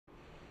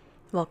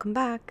Welcome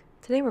back!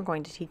 Today we're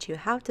going to teach you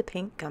how to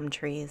paint gum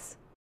trees.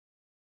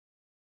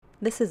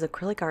 This is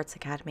Acrylic Arts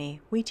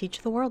Academy. We teach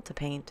the world to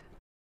paint.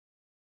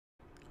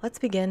 Let's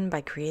begin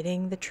by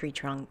creating the tree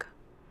trunk.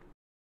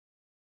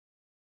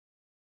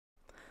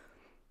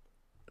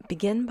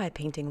 Begin by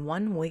painting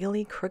one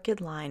wiggly crooked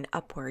line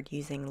upward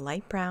using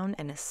light brown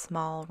and a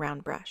small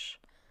round brush.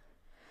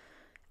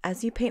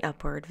 As you paint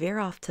upward, veer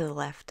off to the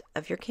left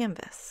of your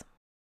canvas.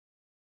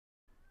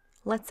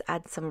 Let's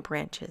add some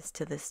branches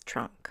to this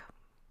trunk.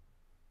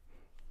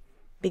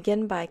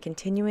 Begin by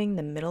continuing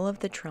the middle of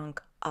the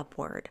trunk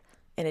upward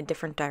in a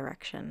different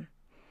direction.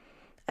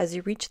 As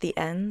you reach the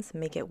ends,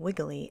 make it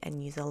wiggly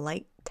and use a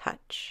light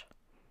touch.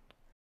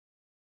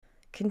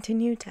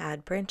 Continue to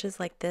add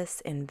branches like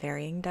this in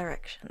varying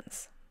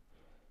directions.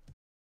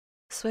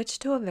 Switch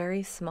to a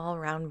very small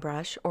round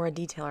brush or a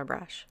detailer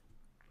brush.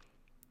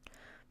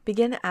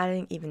 Begin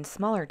adding even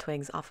smaller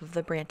twigs off of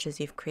the branches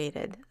you've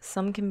created.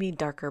 Some can be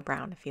darker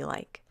brown if you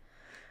like.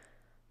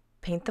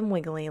 Paint them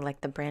wiggly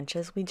like the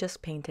branches we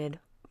just painted,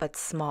 but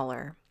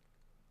smaller.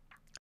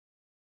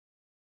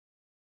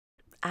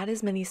 Add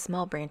as many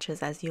small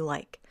branches as you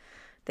like.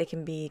 They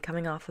can be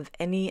coming off of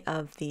any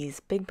of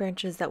these big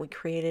branches that we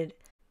created.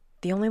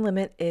 The only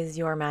limit is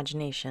your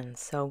imagination,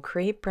 so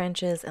create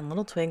branches and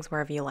little twigs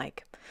wherever you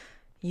like.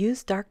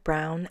 Use dark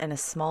brown and a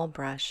small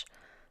brush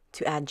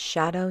to add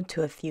shadow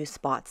to a few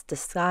spots.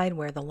 Decide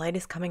where the light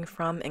is coming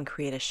from and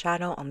create a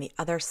shadow on the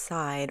other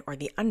side or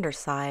the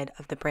underside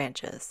of the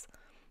branches.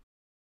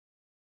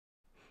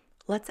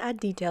 Let's add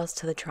details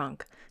to the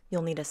trunk.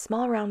 You'll need a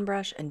small round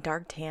brush and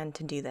dark tan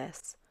to do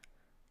this.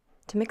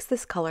 To mix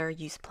this color,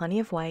 use plenty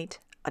of white,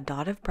 a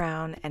dot of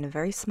brown, and a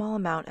very small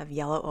amount of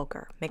yellow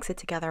ochre. Mix it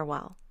together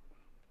well.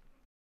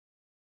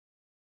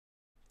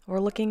 We're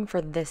looking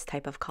for this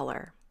type of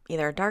color,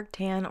 either a dark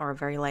tan or a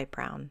very light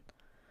brown.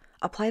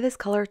 Apply this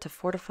color to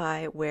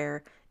fortify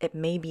where it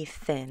may be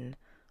thin,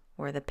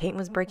 where the paint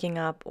was breaking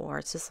up or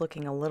it's just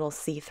looking a little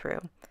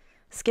see-through.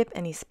 Skip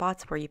any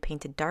spots where you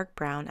painted dark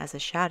brown as a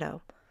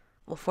shadow.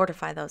 We'll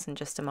fortify those in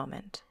just a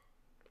moment.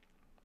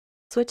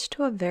 Switch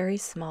to a very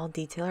small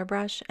detailer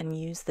brush and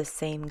use the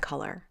same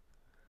color.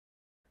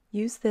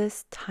 Use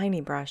this tiny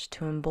brush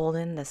to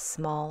embolden the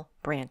small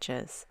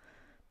branches.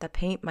 The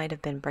paint might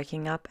have been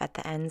breaking up at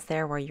the ends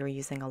there where you're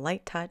using a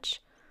light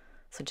touch,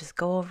 so just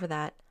go over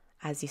that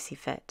as you see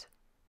fit.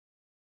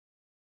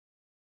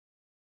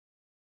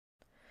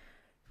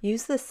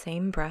 Use the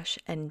same brush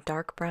and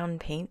dark brown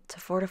paint to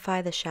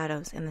fortify the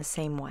shadows in the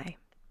same way.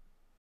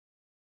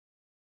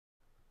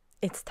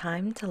 It's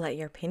time to let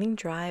your painting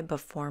dry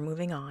before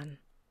moving on.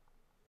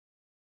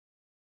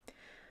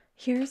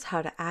 Here's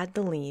how to add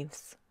the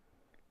leaves.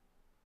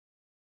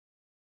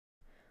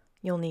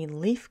 You'll need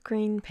leaf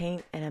green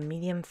paint and a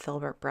medium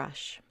filbert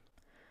brush.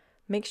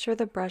 Make sure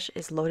the brush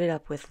is loaded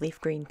up with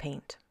leaf green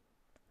paint.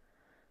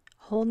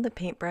 Hold the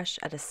paintbrush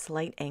at a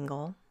slight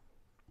angle.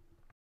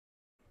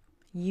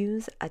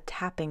 Use a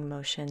tapping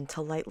motion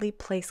to lightly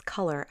place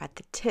color at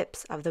the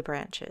tips of the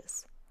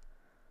branches.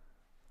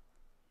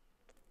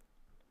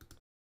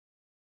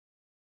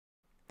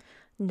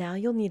 Now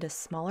you'll need a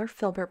smaller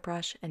filbert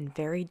brush and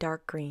very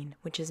dark green,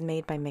 which is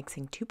made by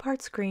mixing 2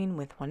 parts green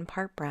with 1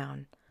 part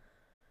brown.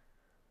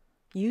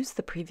 Use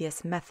the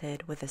previous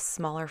method with a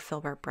smaller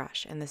filbert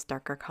brush in this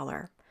darker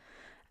color.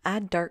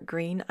 Add dark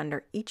green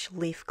under each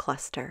leaf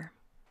cluster.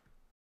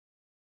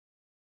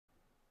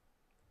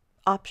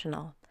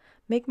 Optional.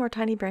 Make more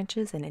tiny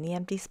branches in any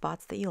empty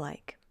spots that you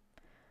like.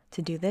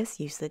 To do this,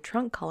 use the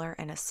trunk color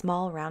and a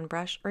small round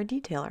brush or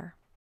detailer.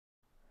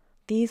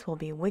 These will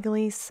be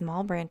wiggly,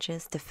 small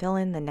branches to fill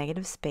in the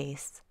negative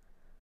space,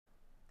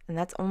 and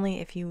that's only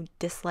if you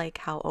dislike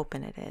how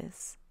open it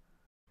is.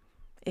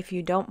 If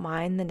you don't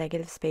mind the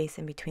negative space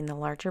in between the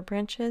larger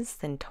branches,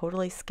 then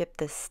totally skip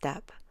this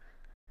step.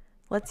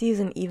 Let's use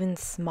an even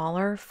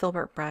smaller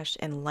filbert brush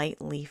in light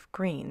leaf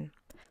green.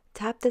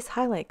 Tap this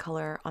highlight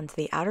color onto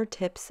the outer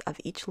tips of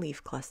each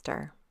leaf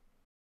cluster.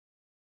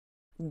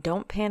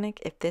 Don't panic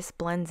if this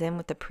blends in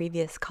with the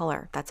previous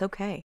color, that's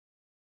okay.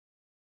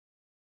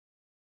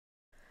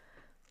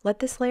 Let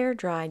this layer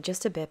dry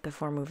just a bit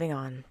before moving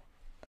on.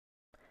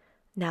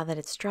 Now that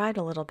it's dried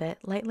a little bit,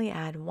 lightly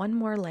add 1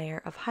 more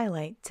layer of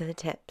highlight to the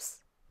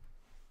tips.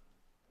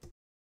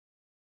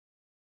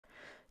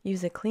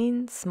 Use a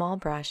clean, small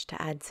brush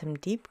to add some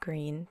deep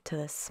green to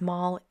the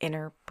small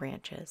inner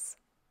branches.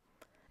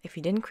 If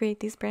you didn't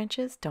create these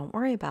branches, don't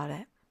worry about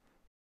it.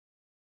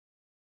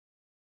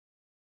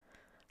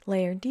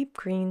 Layer deep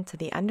green to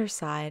the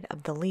underside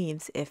of the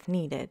leaves if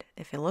needed.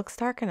 If it looks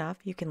dark enough,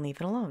 you can leave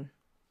it alone.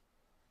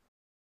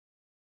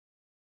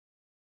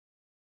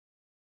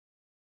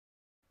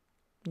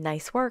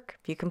 Nice work!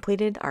 You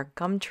completed our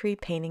gum tree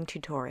painting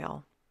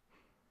tutorial.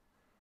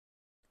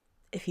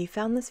 If you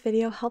found this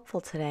video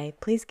helpful today,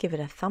 please give it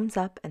a thumbs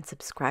up and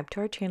subscribe to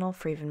our channel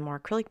for even more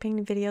acrylic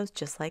painting videos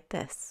just like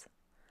this.